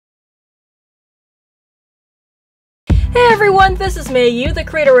Hey everyone, this is Mayu, the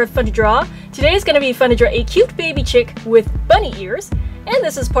creator of Fun2draw. Today is going to be fun to draw a cute baby chick with bunny ears, and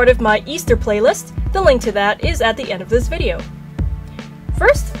this is part of my Easter playlist. The link to that is at the end of this video.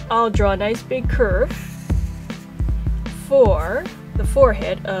 First, I'll draw a nice big curve for the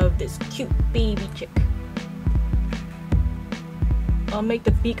forehead of this cute baby chick. I'll make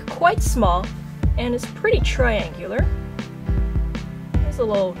the beak quite small, and it's pretty triangular. There's a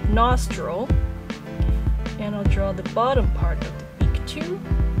little nostril. And I'll draw the bottom part of the beak too,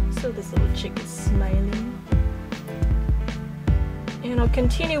 so this little chick is smiling. And I'll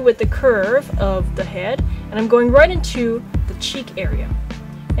continue with the curve of the head, and I'm going right into the cheek area.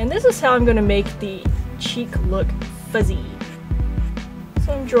 And this is how I'm going to make the cheek look fuzzy.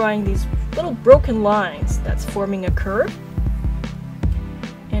 So I'm drawing these little broken lines that's forming a curve.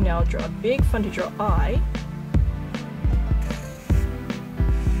 And now I'll draw a big Fun2draw eye.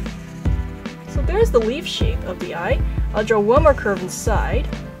 So there's the leaf shape of the eye. I'll draw one more curve inside,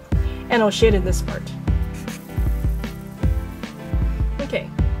 and I'll shade in this part. Okay,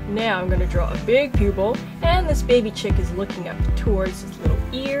 now I'm going to draw a big pupil, and this baby chick is looking up towards his little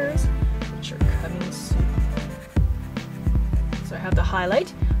ears, which are coming soon. So I have the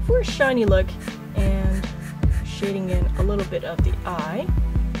highlight for a shiny look, and shading in a little bit of the eye.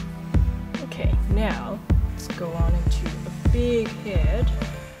 Okay, now let's go on into a big head.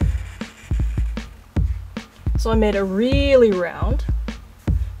 So I made a really round.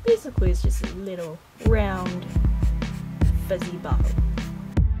 Basically, it's just a little round, fuzzy bottle.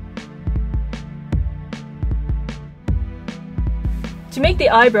 To make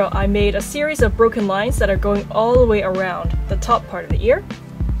the eyebrow, I made a series of broken lines that are going all the way around the top part of the ear.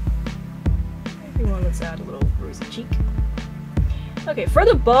 Everyone, let's add a little rosy cheek. Okay, for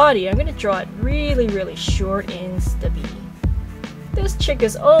the body, I'm going to draw it really short and stubby. This chick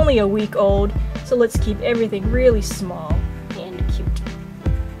is only a week old, so let's keep everything really small and cute.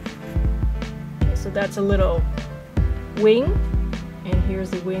 Okay, so that's a little wing, and here's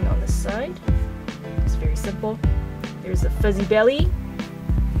the wing on the side. It's very simple. There's the fuzzy belly,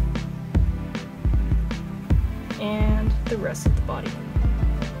 and the rest of the body.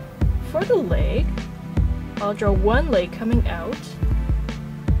 For the leg, I'll draw one leg coming out,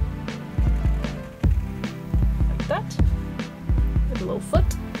 like that. A little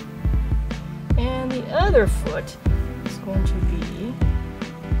foot, and the other foot is going to be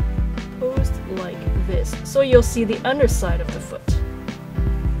posed like this, so you'll see the underside of the foot.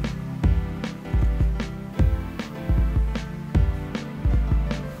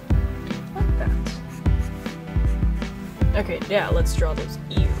 Like that. Okay, now let's draw those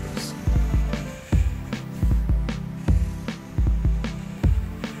ears.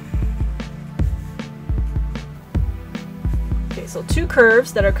 So two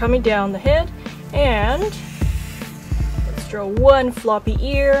curves that are coming down the head, and let's draw one floppy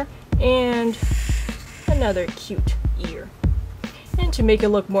ear and another cute ear. And to make it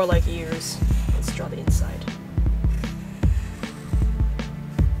look more like ears, let's draw the inside.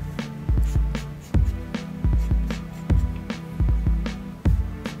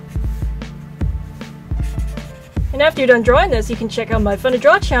 And after you're done drawing this, you can check out my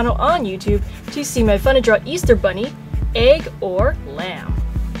Fun2draw channel on YouTube to see my Fun2draw Easter bunny, egg, or lamb.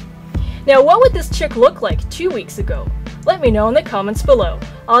 Now, what would this chick look like 2 weeks ago? Let me know in the comments below.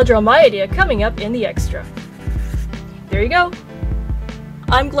 I'll draw my idea coming up in the extra. There you go.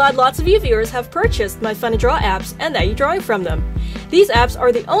 I'm glad lots of you viewers have purchased my Fun2draw apps and that you're drawing from them. These apps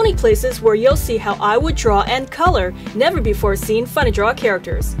are the only places where you'll see how I would draw and color never before seen Fun2draw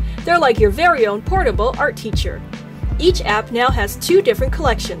characters. They're like your very own portable art teacher. Each app now has 2 different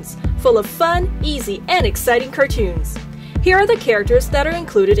collections, full of fun, easy, and exciting cartoons. Here are the characters that are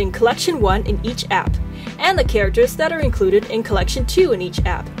included in Collection 1 in each app, and the characters that are included in Collection 2 in each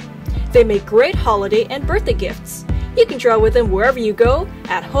app. They make great holiday and birthday gifts. You can draw with them wherever you go,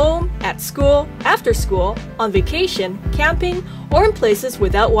 at home, at school, after school, on vacation, camping, or in places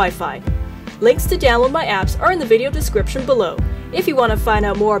without Wi-Fi. Links to download my apps are in the video description below. If you want to find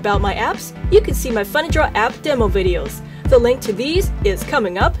out more about my apps, you can see my Fun2draw app demo videos. The link to these is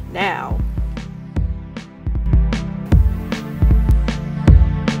coming up now.